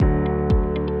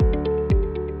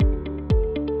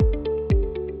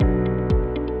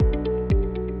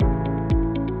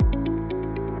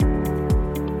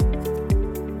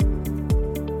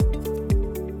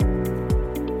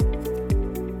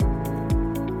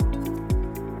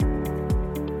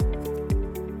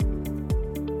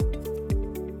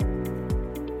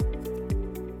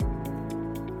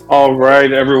All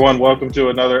right, everyone, welcome to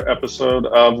another episode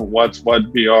of What's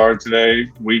What BR. Today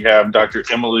we have Dr.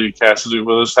 Emily Cassidy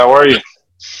with us. How are you?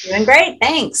 Doing great,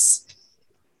 thanks.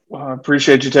 Well, I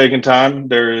appreciate you taking time.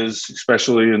 There is,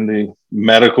 especially in the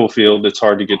medical field, it's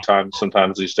hard to get time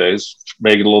sometimes these days.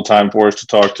 Make it a little time for us to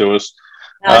talk to us.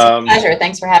 No, it's a Um, pleasure.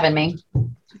 Thanks for having me.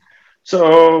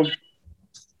 so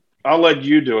I'll let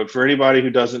you do it. For anybody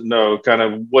who doesn't know, kind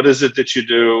of what is it that you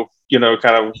do?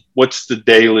 Kind of what's the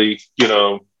daily,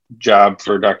 job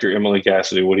for Dr. Emily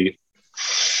Cassidy? What do you?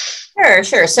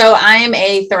 Sure. So I am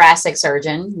a thoracic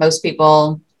surgeon. Most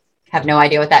people have no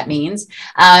idea what that means.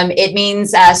 It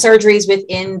means surgeries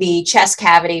within the chest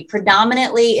cavity.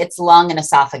 Predominantly, it's lung and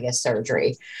esophagus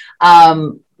surgery.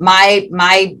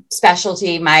 My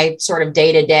specialty, my sort of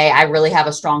day to day, I really have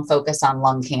a strong focus on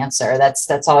lung cancer.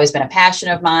 That's always been a passion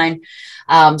of mine.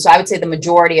 So I would say the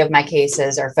majority of my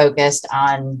cases are focused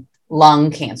on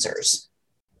lung cancers.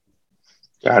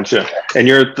 Gotcha. And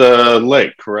you're at the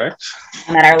lake, correct?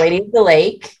 I'm at Our Lady of the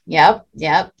Lake. Yep.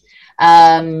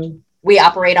 We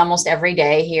operate almost every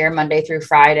day here, Monday through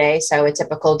Friday. So a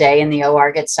typical day in the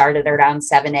OR gets started around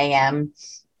 7 a.m.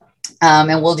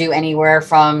 And we'll do anywhere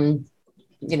from,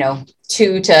 2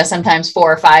 to sometimes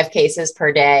 4 or 5 cases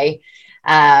per day.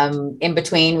 In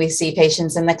between, we see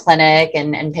patients in the clinic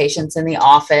and patients in the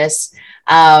office.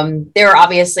 There are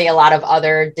obviously a lot of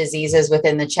other diseases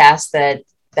within the chest that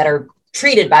are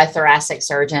treated by thoracic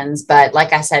surgeons. But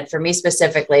like I said, for me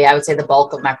specifically, I would say the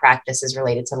bulk of my practice is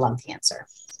related to lung cancer.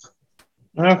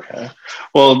 Okay.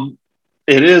 Well,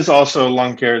 it is also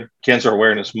Cancer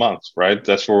Awareness Month, right?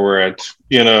 That's where we're at,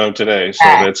 today. So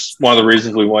that's one of the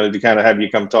reasons we wanted to kind of have you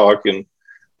come talk and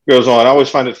goes on. I always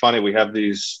find it funny. We have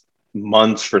these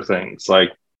months for things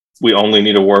like we only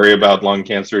need to worry about lung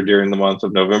cancer during the month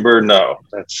of November. No,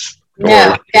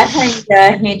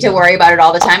 definitely need to worry about it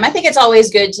all the time. I think it's always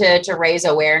good to raise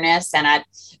awareness, and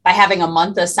by having a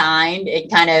month assigned, it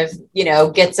kind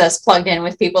of, gets us plugged in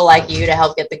with people like you to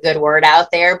help get the good word out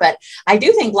there. But I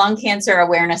do think Lung Cancer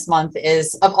Awareness Month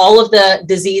is, of all of the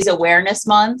disease awareness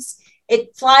months,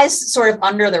 it flies sort of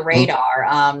under the radar.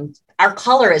 Our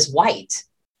color is white.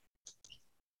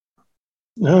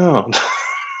 No.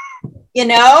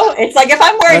 It's like if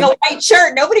I'm wearing a white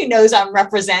shirt, nobody knows I'm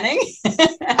representing.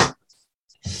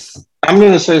 I'm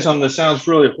going to say something that sounds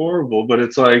really horrible, but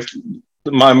it's like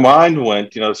my mind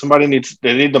went,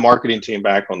 they need the marketing team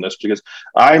back on this because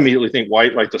I immediately think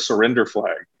white like the surrender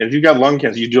flag. And if you've got lung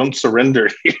cancer, you don't surrender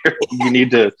here. You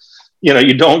need to,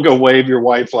 you don't go wave your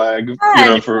white flag.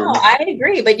 I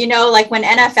agree. But, like when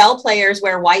NFL players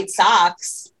wear white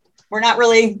socks, we're not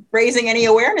really raising any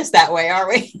awareness that way, are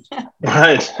we?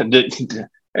 Right.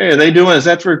 Hey, are they doing, is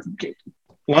that for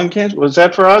lung cancer? Was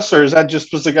that for us, or is that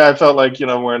just was the guy felt like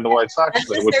wearing the white socks?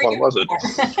 Which one was it?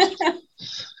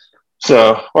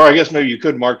 So, or I guess maybe you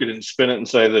could market it and spin it and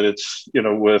say that it's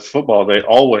with football they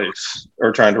always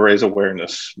are trying to raise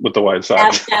awareness with the white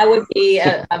socks. That would be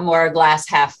a more glass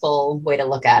half full way to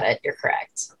look at it. You're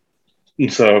correct.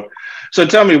 So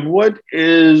tell me, what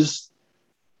is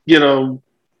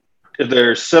if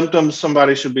there's symptoms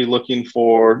somebody should be looking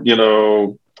for?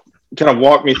 Kind of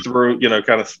walk me through,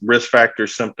 kind of risk factor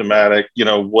symptomatic,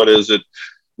 what is it?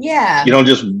 Yeah.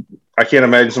 I can't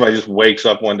imagine somebody just wakes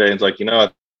up one day and is like, I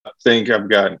think I've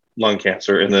got lung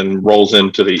cancer and then rolls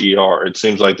into the ER. It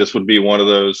seems like this would be one of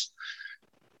those,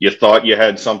 you thought you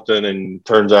had something and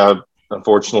turns out,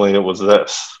 unfortunately, it was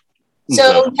this.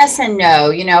 So yes and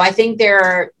no. I think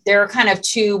there are kind of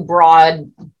 2 broad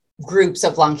groups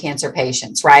of lung cancer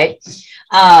patients, right?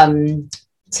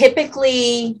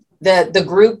 Typically, the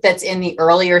group that's in the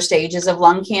earlier stages of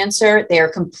lung cancer, they are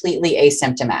completely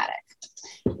asymptomatic.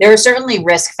 There are certainly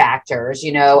risk factors.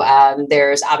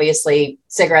 There's obviously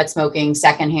cigarette smoking,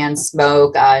 secondhand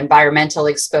smoke, environmental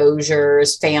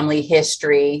exposures, family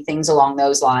history, things along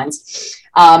those lines.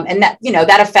 And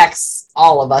that affects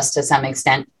all of us to some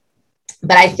extent.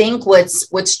 But I think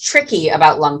what's tricky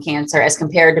about lung cancer as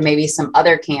compared to maybe some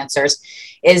other cancers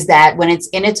is that when it's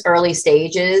in its early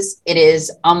stages, it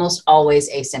is almost always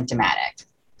asymptomatic.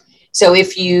 So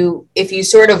if you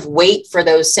sort of wait for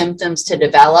those symptoms to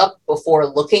develop before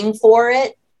looking for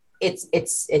it,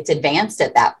 it's advanced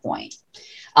at that point.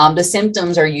 The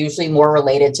symptoms are usually more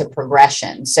related to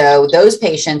progression. So those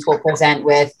patients will present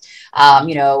with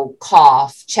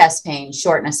cough, chest pain,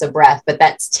 shortness of breath, but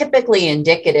that's typically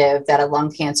indicative that a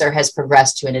lung cancer has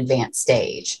progressed to an advanced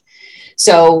stage.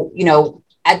 So,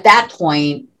 at that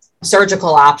point,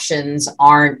 surgical options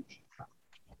aren't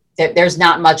there's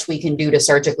not much we can do to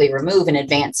surgically remove an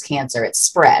advanced cancer. It's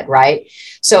spread, right?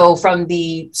 So from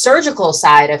the surgical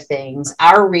side of things,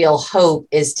 our real hope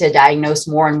is to diagnose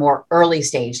more and more early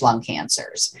stage lung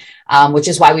cancers, which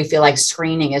is why we feel like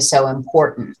screening is so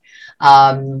important.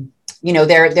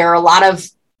 There are a lot of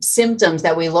symptoms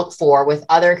that we look for with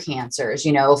other cancers.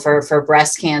 For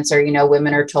breast cancer,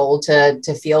 women are told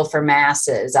to feel for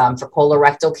masses. For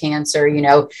colorectal cancer,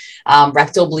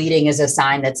 rectal bleeding is a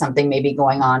sign that something may be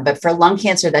going on. But for lung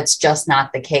cancer, that's just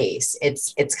not the case.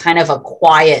 It's kind of a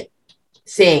quiet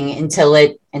thing until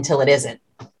it isn't.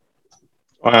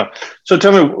 Wow. So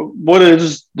tell me, what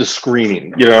is the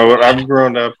screening? I've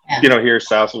grown up, here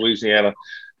south of Louisiana,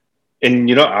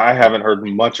 and, I haven't heard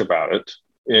much about it.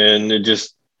 And it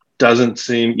just doesn't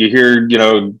seem, you hear,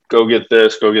 go get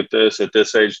this at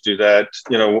this age, do that.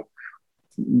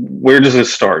 Where does it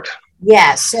start?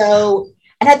 Yeah. So,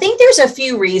 and I think there's a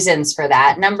few reasons for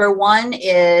that. Number one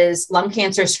is lung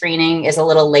cancer screening is a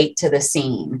little late to the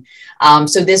scene.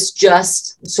 So this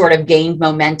just sort of gained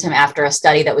momentum after a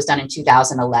study that was done in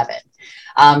 2011.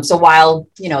 So while,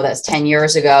 that's 10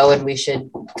 years ago and we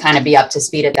should kind of be up to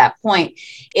speed at that point,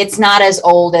 it's not as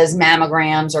old as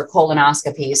mammograms or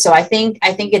colonoscopies. So I think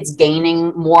it's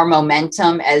gaining more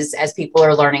momentum as people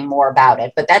are learning more about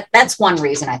it. But that's one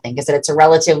reason, I think, is that it's a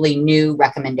relatively new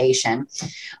recommendation.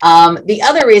 The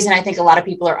other reason I think a lot of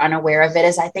people are unaware of it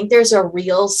is I think there's a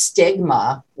real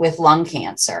stigma with lung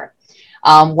cancer.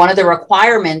 One of the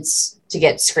requirements to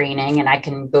get screening, and I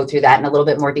can go through that in a little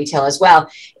bit more detail as well,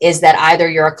 is that either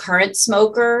you're a current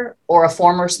smoker or a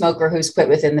former smoker who's quit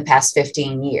within the past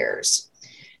 15 years.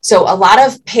 So a lot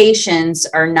of patients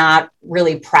are not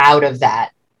really proud of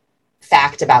that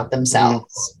fact about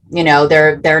themselves.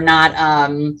 They're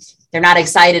not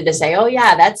excited to say, oh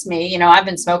yeah, that's me. I've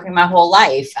been smoking my whole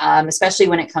life, especially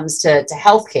when it comes to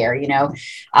healthcare.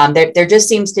 There just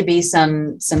seems to be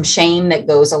some shame that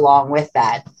goes along with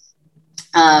that.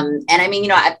 And I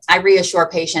mean, I reassure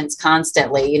patients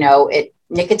constantly,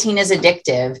 nicotine is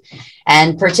addictive,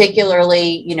 and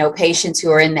particularly, patients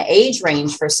who are in the age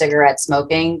range for cigarette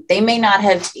smoking, they may not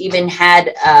have even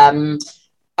had,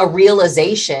 a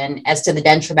realization as to the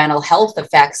detrimental health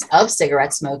effects of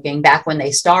cigarette smoking back when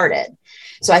they started.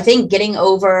 So I think getting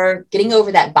over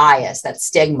that bias, that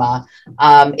stigma,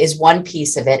 is one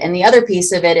piece of it. And the other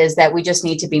piece of it is that we just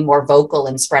need to be more vocal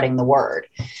in spreading the word.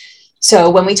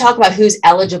 So when we talk about who's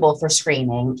eligible for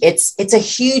screening, it's a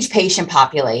huge patient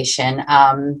population,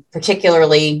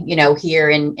 particularly, here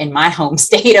in my home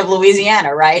state of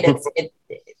Louisiana, right?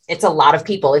 It's a lot of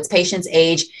people. It's patients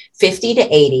age 50 to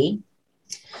 80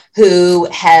 who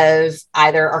have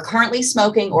either are currently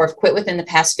smoking or have quit within the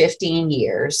past 15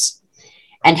 years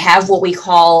and have what we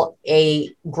call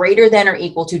a greater than or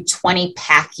equal to 20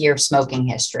 pack year smoking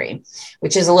history,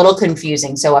 which is a little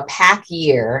confusing. So a pack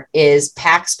year is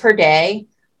packs per day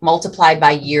multiplied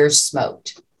by years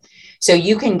smoked. So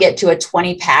you can get to a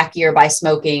 20 pack year by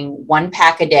smoking 1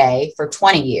 pack a day for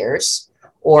 20 years,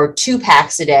 or 2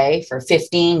 packs a day for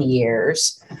 15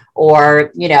 years,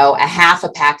 or, a half a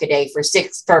pack a day for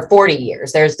 40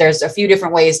 years. There's a few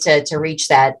different ways to reach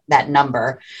that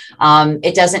number.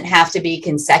 It doesn't have to be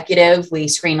consecutive. We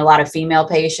screen a lot of female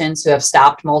patients who have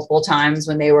stopped multiple times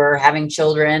when they were having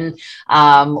children,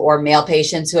 or male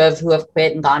patients who have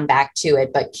quit and gone back to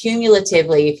it. But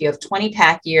cumulatively, if you have 20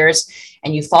 pack years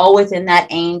and you fall within that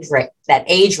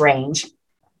age range,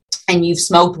 and you've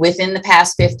smoked within the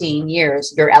past 15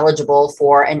 years, you're eligible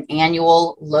for an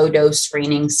annual low-dose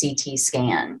screening CT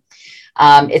scan.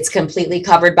 It's completely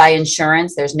covered by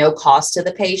insurance. There's no cost to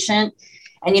the patient.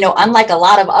 And, unlike a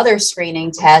lot of other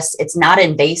screening tests, it's not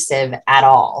invasive at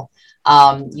all.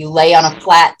 You lay on a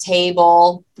flat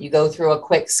table, you go through a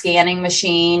quick scanning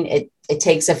machine. It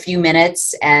takes a few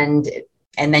minutes and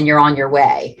then you're on your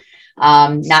way.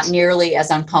 Not nearly as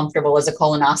uncomfortable as a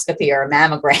colonoscopy or a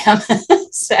mammogram.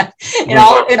 So in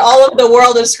all of the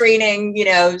world of screening,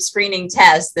 screening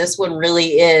tests, this one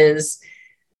really is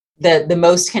the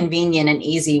most convenient and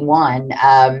easy one.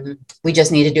 We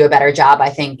just need to do a better job, I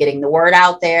think, getting the word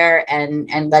out there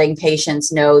and letting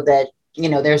patients know that,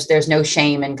 there's no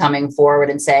shame in coming forward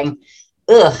and saying,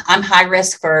 ugh, I'm high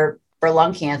risk for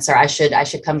lung cancer. I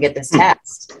should come get this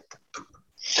test.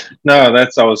 No,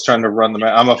 I was trying to run the.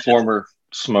 I'm a former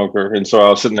smoker, and so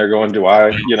I was sitting there going, do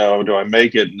I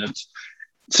make it? And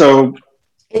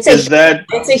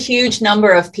it's a huge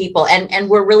number of people, and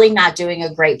we're really not doing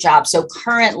a great job. So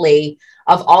currently,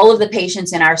 of all of the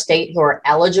patients in our state who are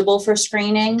eligible for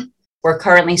screening, we're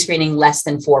currently screening less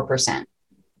than 4%.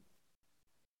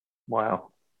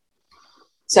 Wow.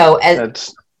 So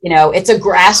it's a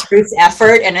grassroots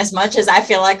effort. And as much as I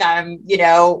feel like I'm,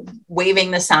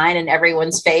 waving the sign in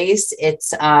everyone's face, it's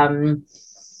tough.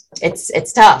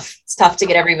 It's tough to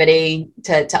get everybody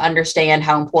to understand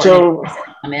how important it is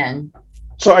to come in.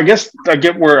 So I guess I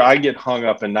get where I get hung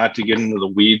up, and not to get into the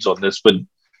weeds on this, but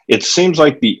it seems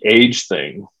like the age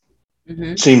thing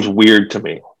seems weird to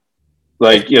me.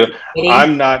 Like,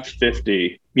 I'm not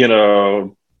 50,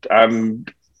 I'm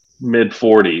mid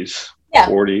 40s,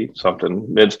 40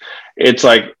 something. It's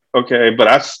like, okay, but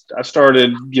I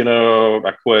started,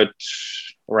 I quit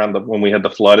around when we had the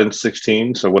flood in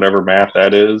 16. So whatever math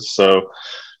that is. So,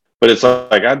 but it's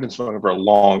like, I've been smoking for a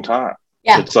long time.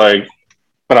 Yeah. It's like,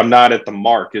 but I'm not at the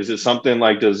mark. Is it something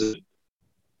like, does it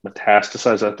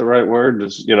metastasize? Is that the right word?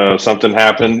 Does, something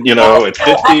happen, at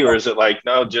 50, or is it like,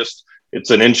 no, just, it's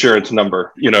an insurance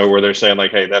number, where they're saying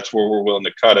like, hey, that's where we're willing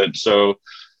to cut it. So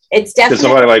it's definitely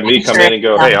somebody like me come in and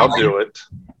go, hey, I'll do it.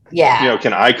 Yeah.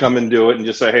 Can I come and do it and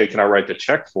just say, hey, can I write the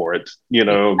check for it?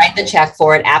 Write the check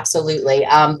for it. Absolutely.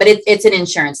 But it's an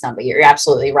insurance number. You're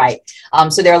absolutely right.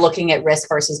 So they're looking at risk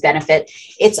versus benefit.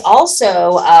 It's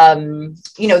also,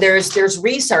 there's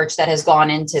research that has gone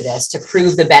into this to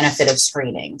prove the benefit of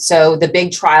screening. So the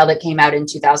big trial that came out in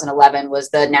 2011 was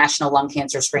the National Lung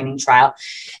Cancer Screening Trial.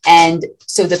 And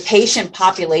so the patient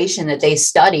population that they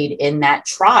studied in that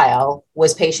trial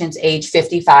was patients age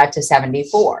 55 to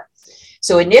 74.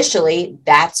 So initially,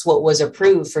 that's what was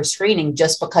approved for screening,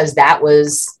 just because that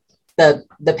was the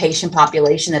patient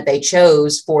population that they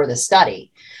chose for the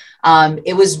study.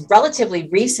 It was relatively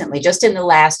recently, just in the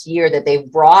last year, that they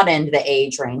broadened the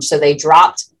age range. So they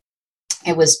dropped,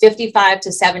 it was 55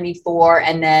 to 74.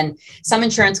 And then some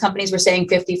insurance companies were saying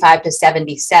 55 to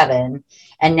 77.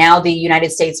 And now the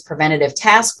United States Preventative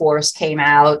Task Force came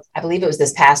out, I believe it was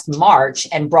this past March,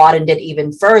 and broadened it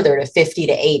even further to 50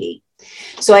 to 80.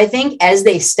 So I think as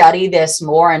they study this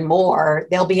more and more,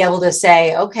 they'll be able to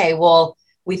say, okay, well,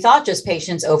 we thought just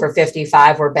patients over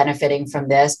 55 were benefiting from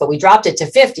this, but we dropped it to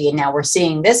 50 and now we're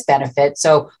seeing this benefit.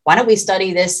 So why don't we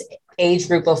study this age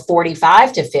group of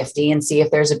 45 to 50 and see if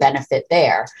there's a benefit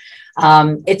there?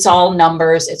 It's all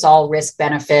numbers. It's all risk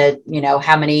benefit.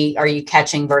 How many are you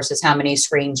catching versus how many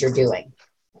screens you're doing?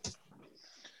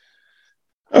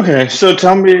 Okay. So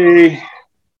tell me,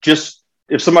 just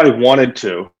if somebody wanted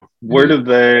to, where do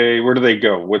they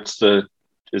go?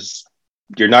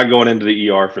 You're not going into the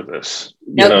ER for this.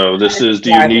 Nope. Do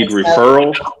you need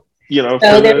referral,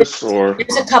 for this, or?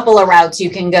 There's a couple of routes you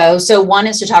can go. So one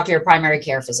is to talk to your primary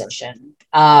care physician.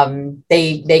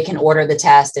 They can order the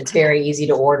test. It's very easy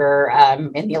to order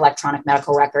in the electronic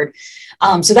medical record.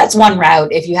 So that's one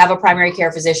route. If you have a primary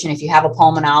care physician, if you have a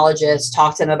pulmonologist,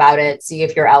 talk to them about it, see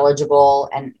if you're eligible,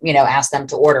 and, ask them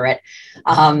to order it.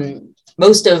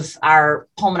 Most of our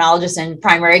pulmonologists and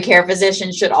primary care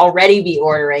physicians should already be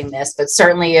ordering this, but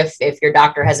certainly if your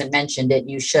doctor hasn't mentioned it,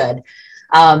 you should.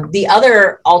 The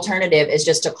other alternative is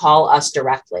just to call us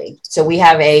directly. So we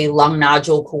have a lung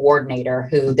nodule coordinator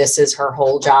who this is her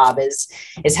whole job is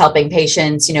helping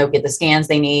patients, get the scans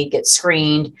they need, get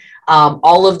screened,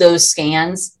 all of those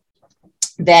scans.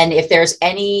 Then if there's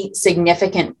any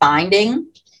significant finding,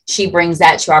 she brings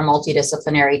that to our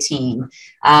multidisciplinary team.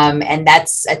 And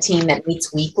that's a team that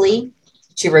meets weekly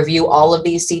to review all of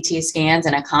these CT scans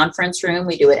in a conference room.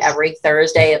 We do it every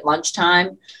Thursday at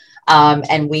lunchtime.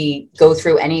 And we go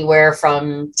through anywhere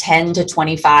from 10 to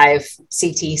 25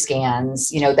 CT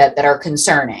scans, that are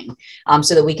concerning,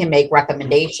 so that we can make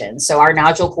recommendations. So our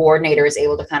nodule coordinator is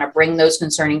able to kind of bring those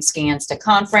concerning scans to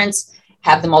conference,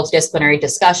 have the multidisciplinary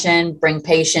discussion, bring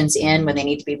patients in when they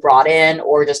need to be brought in,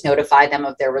 or just notify them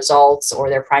of their results, or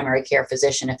their primary care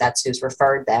physician if that's who's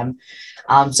referred them.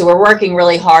 So we're working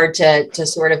really hard to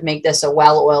sort of make this a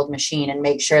well-oiled machine and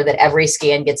make sure that every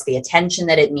scan gets the attention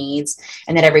that it needs,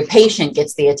 and that every patient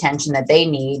gets the attention that they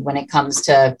need when it comes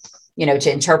to,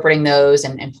 to interpreting those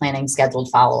and planning scheduled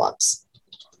follow-ups.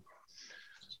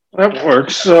 That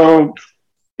works. So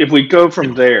if we go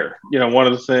from there, one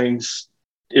of the things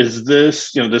is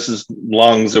this, this is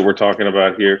lungs that we're talking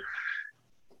about here.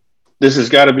 This has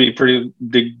got to be a pretty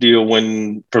big deal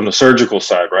from the surgical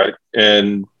side, right?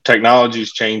 And technology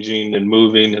is changing and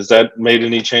moving. Has that made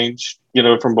any change,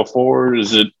 from before?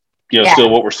 Is it, still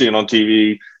what we're seeing on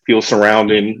TV, people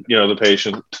surrounding, the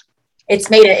patient? It's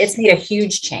made a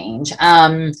huge change.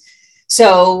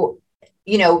 So,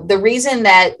 the reason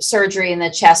that surgery in the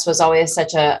chest was always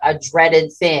such a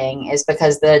dreaded thing is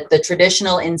because the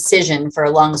traditional incision for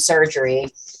lung surgery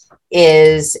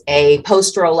is a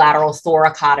posterolateral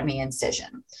thoracotomy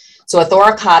incision. So a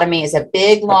thoracotomy is a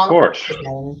big, long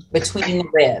incision between the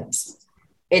ribs.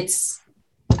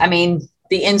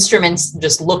 the instruments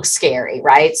just look scary,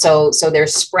 right? So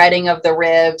there's spreading of the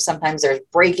ribs. Sometimes there's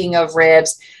breaking of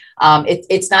ribs.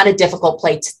 It's not a difficult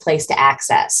place to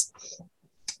access.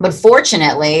 But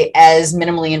fortunately, as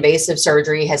minimally invasive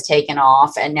surgery has taken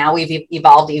off, and now we've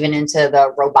evolved even into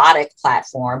the robotic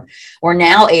platform, we're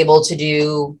now able to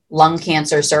do lung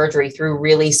cancer surgery through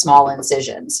really small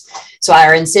incisions. So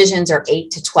our incisions are 8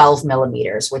 to 12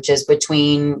 millimeters, which is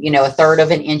between, a third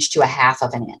of an inch to a half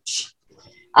of an inch.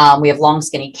 We have long,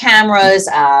 skinny cameras,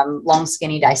 long,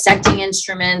 skinny dissecting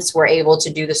instruments. We're able to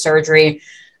do the surgery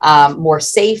more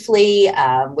safely,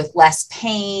 with less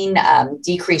pain,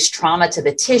 decreased trauma to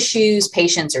the tissues.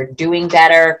 Patients are doing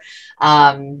better.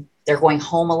 They're going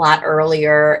home a lot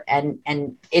earlier, and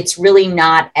it's really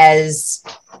not as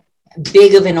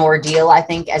big of an ordeal, I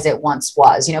think, as it once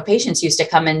was. Patients used to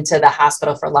come into the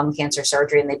hospital for lung cancer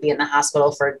surgery, and they'd be in the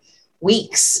hospital for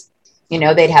weeks.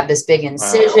 They'd have this big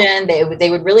incision. Wow. They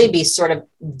would really be sort of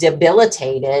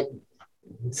debilitated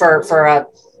for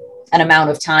an amount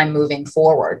of time moving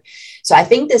forward. So I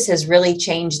think this has really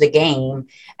changed the game.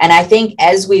 And I think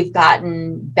as we've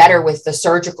gotten better with the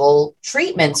surgical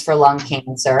treatments for lung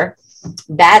cancer,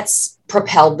 that's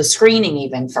propelled the screening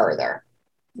even further,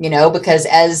 because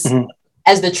as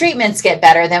the treatments get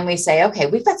better, then we say, okay,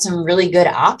 we've got some really good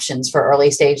options for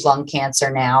early stage lung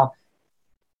cancer now.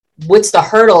 What's the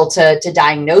hurdle to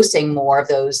diagnosing more of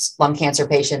those lung cancer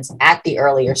patients at the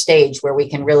earlier stage, where we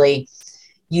can really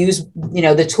use,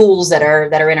 the tools that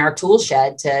are in our tool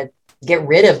shed to get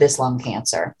rid of this lung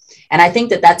cancer. And I think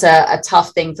that that's a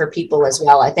tough thing for people as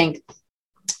well. I think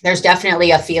there's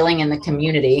definitely a feeling in the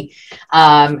community.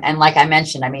 And like I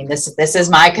mentioned, this is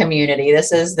my community.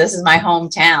 This is my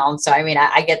hometown. So,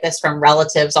 I get this from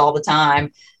relatives all the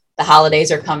time. The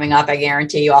holidays are coming up. I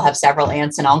guarantee you I'll have several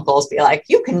aunts and uncles be like,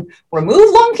 you can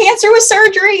remove lung cancer with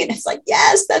surgery. And it's like,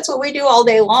 yes, that's what we do all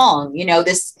day long.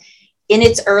 In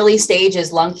its early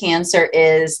stages, lung cancer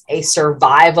is a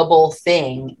survivable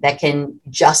thing that can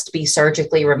just be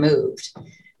surgically removed,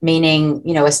 meaning,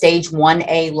 a stage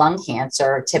 1A lung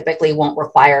cancer typically won't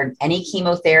require any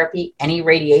chemotherapy, any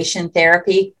radiation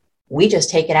therapy. We just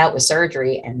take it out with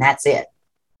surgery, and that's it.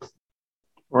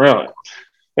 Really?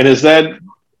 And is that,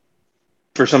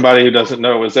 for somebody who doesn't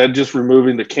know, is that just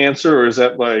removing the cancer, or is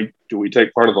that like, do we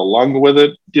take part of the lung with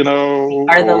it,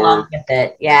 Part of the lung with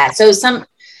it, yeah. So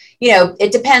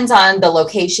it depends on the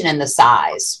location and the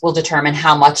size will determine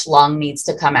how much lung needs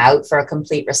to come out for a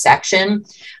complete resection.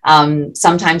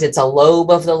 Sometimes it's a lobe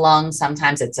of the lung.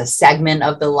 Sometimes it's a segment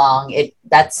of the lung.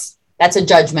 That's a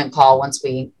judgment call once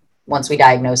we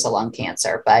diagnose a lung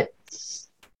cancer, but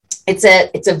it's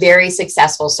a very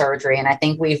successful surgery. And I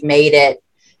think we've made it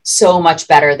so much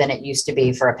better than it used to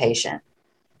be for a patient.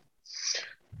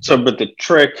 So, but the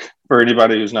trick for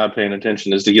anybody who's not paying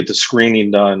attention is to get the screening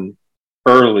done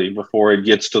early before it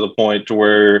gets to the point to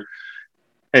where,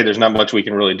 hey, there's not much we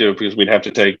can really do, because we'd have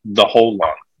to take the whole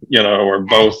lung, or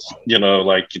both,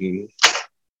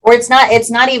 or it's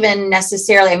not even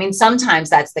necessarily, sometimes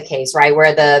that's the case, right?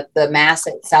 Where the mass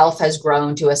itself has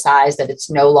grown to a size that it's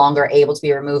no longer able to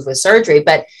be removed with surgery.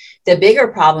 But the bigger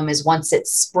problem is once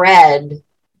it's spread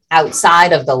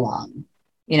outside of the lung.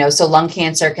 So lung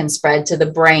cancer can spread to the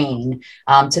brain,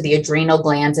 to the adrenal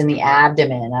glands in the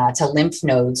abdomen, to lymph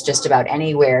nodes, just about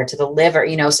anywhere, to the liver,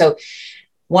 so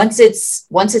once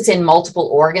it's in multiple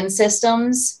organ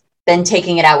systems, then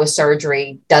taking it out with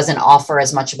surgery doesn't offer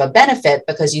as much of a benefit,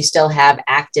 because you still have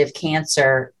active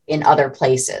cancer in other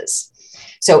places.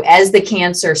 So as the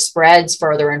cancer spreads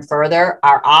further and further,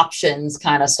 our options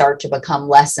kind of start to become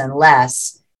less and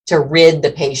less to rid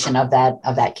the patient of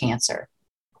that cancer.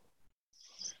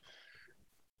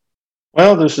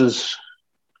 Well, this is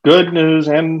good news,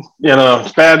 and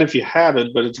it's bad if you have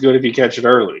it, but it's good if you catch it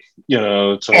early.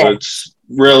 So it's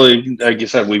really, like you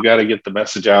said, we've got to get the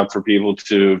message out for people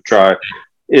to try.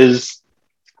 Is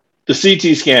the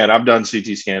CT scan? I've done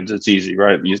CT scans. It's easy,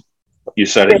 right? You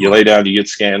said it. You lay down, you get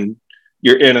scanned,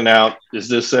 you're in and out. Is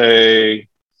this a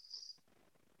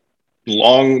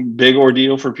long, big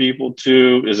ordeal for people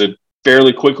too? Is it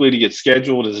fairly quickly to get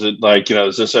scheduled? Is it like,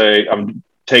 is this I'm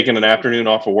taking an afternoon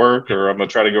off of work, or I'm going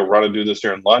to try to go run and do this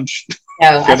during lunch?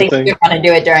 No, I think you're going to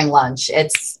do it during lunch.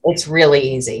 It's really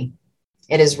easy.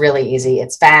 It is really easy.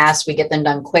 It's fast. We get them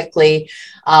done quickly.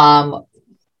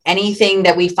 Anything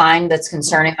that we find that's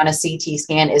concerning on a CT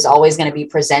scan is always going to be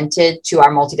presented to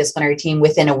our multidisciplinary team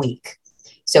within a week.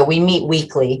 So we meet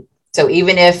weekly. So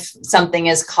even if something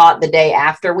is caught the day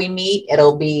after we meet,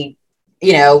 it'll be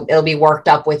worked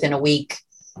up within a week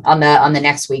on the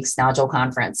next week's nodule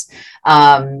conference.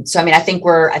 So I mean, I think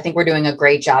we're doing a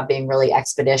great job being really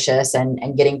expeditious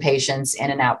and getting patients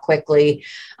in and out quickly.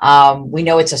 We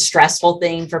know it's a stressful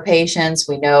thing for patients.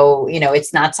 We know,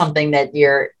 it's not something that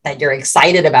you're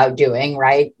excited about doing,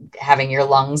 right? Having your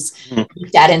lungs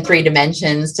looked at in 3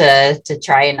 dimensions to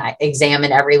try and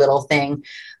examine every little thing.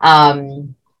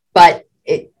 But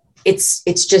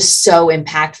it's just so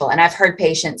impactful. And I've heard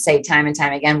patients say time and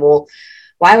time again, well,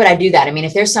 why would I do that? I mean,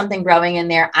 if there's something growing in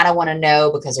there, I don't want to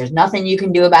know because there's nothing you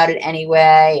can do about it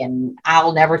anyway. And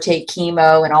I'll never take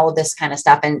chemo and all of this kind of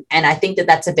stuff. And I think that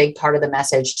that's a big part of the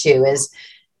message too, is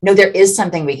no, there is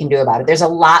something we can do about it. There's a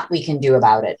lot we can do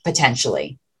about it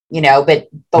potentially, but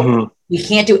we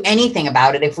can't do anything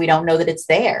about it if we don't know that it's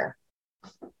there.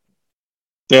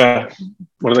 Yeah.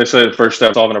 What do they say? The first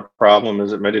step solving a problem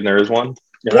is admitting there is one.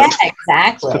 Yeah,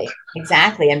 exactly.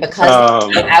 And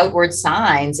because of outward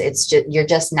signs, you're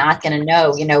just not going to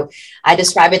know. I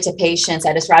describe it to patients.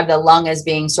 I describe the lung as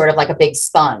being sort of like a big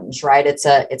sponge, right? It's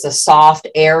a soft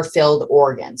air-filled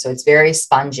organ, so it's very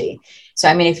spongy. So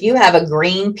I mean, if you have a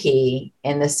green pea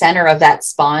in the center of that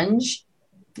sponge,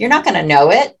 you're not going to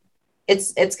know it.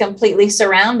 It's completely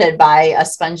surrounded by a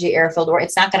spongy air-filled organ.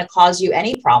 It's not going to cause you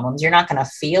any problems. You're not going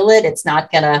to feel it. It's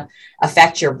not going to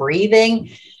affect your breathing.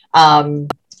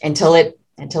 Until it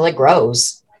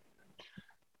grows.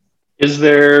 Is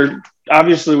there,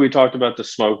 obviously we talked about the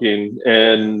smoking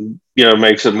and,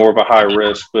 makes it more of a high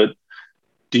risk, but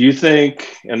do you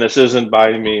think, and this isn't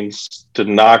by any means to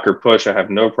knock or push, I have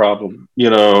no problem,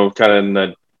 kind of in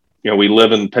that, we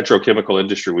live in the petrochemical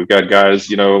industry. We've got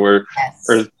guys,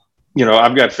 I've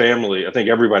got family. I think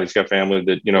everybody's got family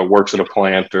that, works at a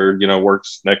plant or,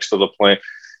 works next to the plant,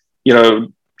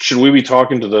 should we be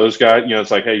talking to those guys? It's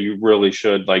like, hey, you really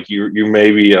should, like, you may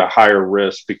be at a higher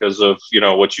risk because of,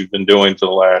 what you've been doing for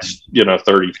the last,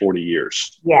 30, 40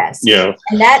 years. Yes. Yeah.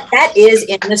 And that is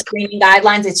in the screening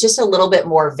guidelines. It's just a little bit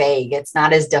more vague. It's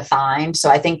not as defined.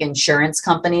 So I think insurance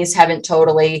companies haven't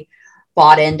totally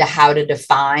bought into how to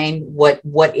define what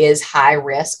is high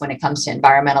risk when it comes to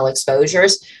environmental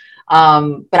exposures.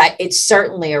 But it's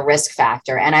certainly a risk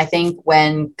factor. And I think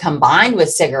when combined with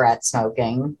cigarette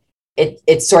smoking,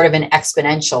 it's sort of an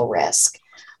exponential risk.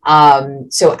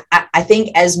 So I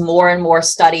think as more and more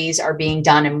studies are being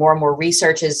done and more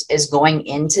research is going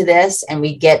into this and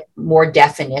we get more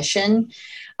definition,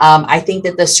 I think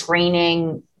that the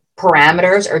screening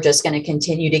parameters are just going to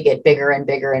continue to get bigger and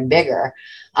bigger and bigger.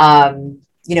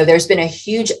 There's been a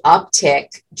huge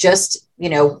uptick just,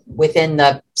 within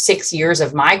the 6 years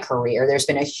of my career, there's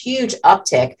been a huge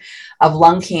uptick of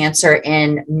lung cancer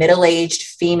in middle-aged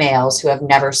females who have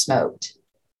never smoked.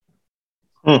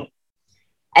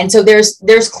 And so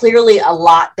there's clearly a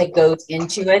lot that goes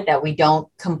into it that we don't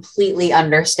completely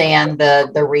understand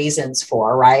the reasons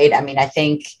for, right? I mean, I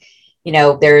think,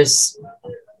 there's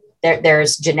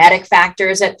genetic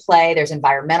factors at play. There's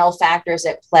environmental factors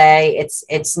at play.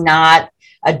 It's not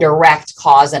a direct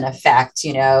cause and effect,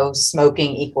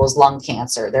 smoking equals lung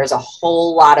cancer. There's a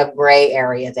whole lot of gray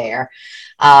area there.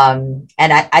 And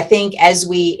I think as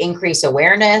we increase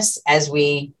awareness, as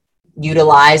we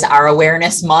utilize our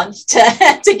awareness month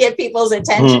to get people's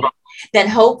attention, then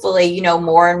hopefully,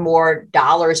 more and more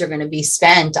dollars are going to be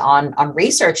spent on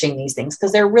researching these things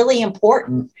because they're really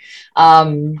important.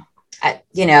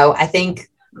 I think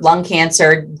lung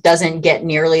cancer doesn't get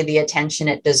nearly the attention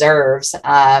it deserves.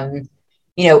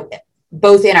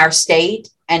 Both in our state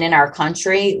and in our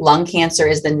country, lung cancer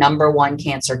is the #1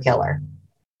 cancer killer.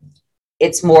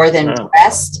 It's more than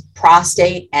breast,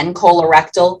 prostate, and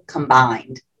colorectal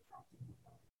combined.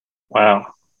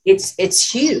 Wow.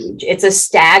 It's huge. It's a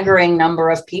staggering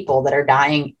number of people that are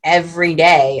dying every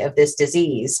day of this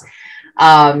disease.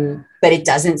 But it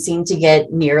doesn't seem to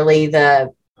get nearly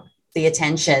the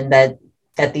attention that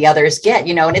the others get,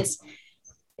 and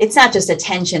it's not just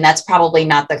attention. That's probably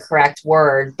not the correct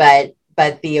word, but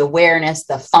the awareness,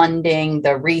 the funding,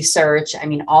 the research, I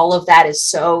mean, all of that is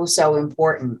so, so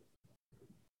important.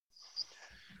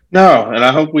 No, and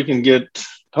I hope we can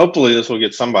hopefully this will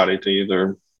get somebody to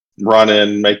either run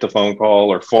in, make the phone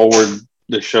call, or forward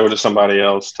the show to somebody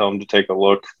else, tell them to take a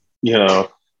look,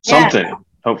 something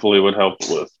hopefully would help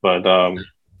with. But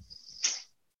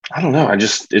I don't know.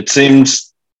 It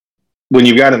seems when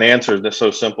you got an answer that's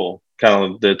so simple,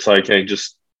 kind of, it's like, hey,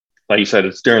 just like you said,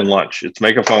 it's during lunch. It's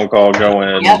make a phone call, go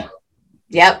in.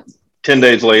 Yep. 10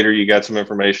 days later, you got some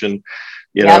information,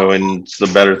 and it's the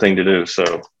better thing to do.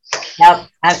 So,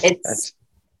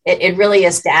 it really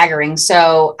is staggering.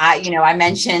 So I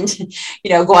mentioned,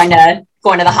 going to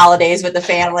the holidays with the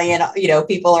family and,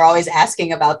 people are always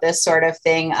asking about this sort of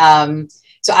thing.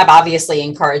 So I've obviously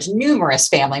encouraged numerous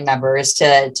family members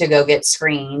to go get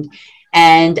screened.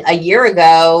 And a year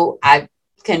ago, I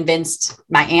convinced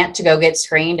my aunt to go get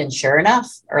screened, and sure enough,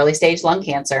 early stage lung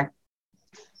cancer.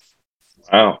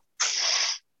 Wow.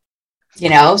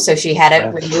 So she had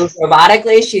it removed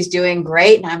robotically. She's doing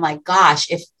great. And I'm like, gosh,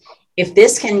 if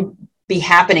this can be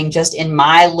happening just in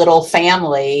my little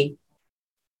family,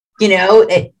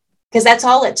 because that's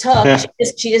all it took.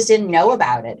 She just didn't know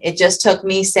about it. It just took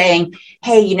me saying,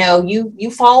 hey, you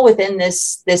fall within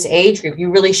this age group. You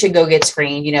really should go get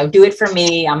screened. Do it for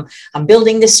me. I'm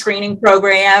building this screening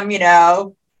program.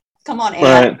 Come on,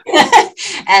 Anna. Right.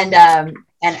 and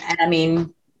I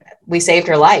mean, we saved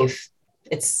her life.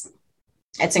 It's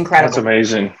incredible. That's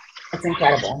amazing. It's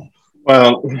incredible.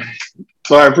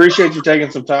 Well, I appreciate you taking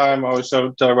some time. I always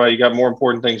tell everybody you got more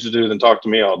important things to do than talk to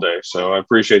me all day. So I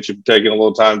appreciate you taking a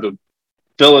little time to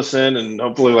fill us in, and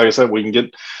hopefully, like I said, we can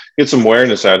get some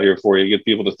awareness out here for you, get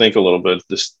people to think a little bit.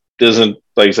 This isn't,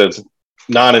 like I said, it's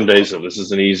non-invasive. This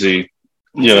is an easy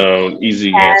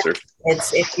answer.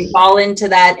 It's, if you fall into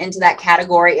that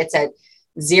category, it's a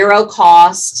zero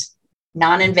cost,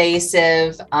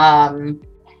 non-invasive.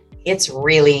 It's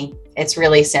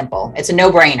really simple. It's a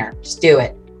no-brainer. Just do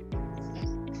it.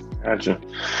 Gotcha.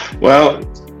 Well,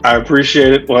 I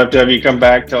appreciate it. We'll have to have you come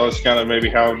back, tell us kind of maybe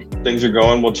how things are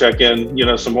going. We'll check in,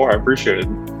 some more. I appreciate it.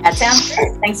 That sounds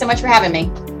great. Thanks so much for having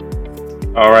me.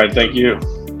 All right. Thank you.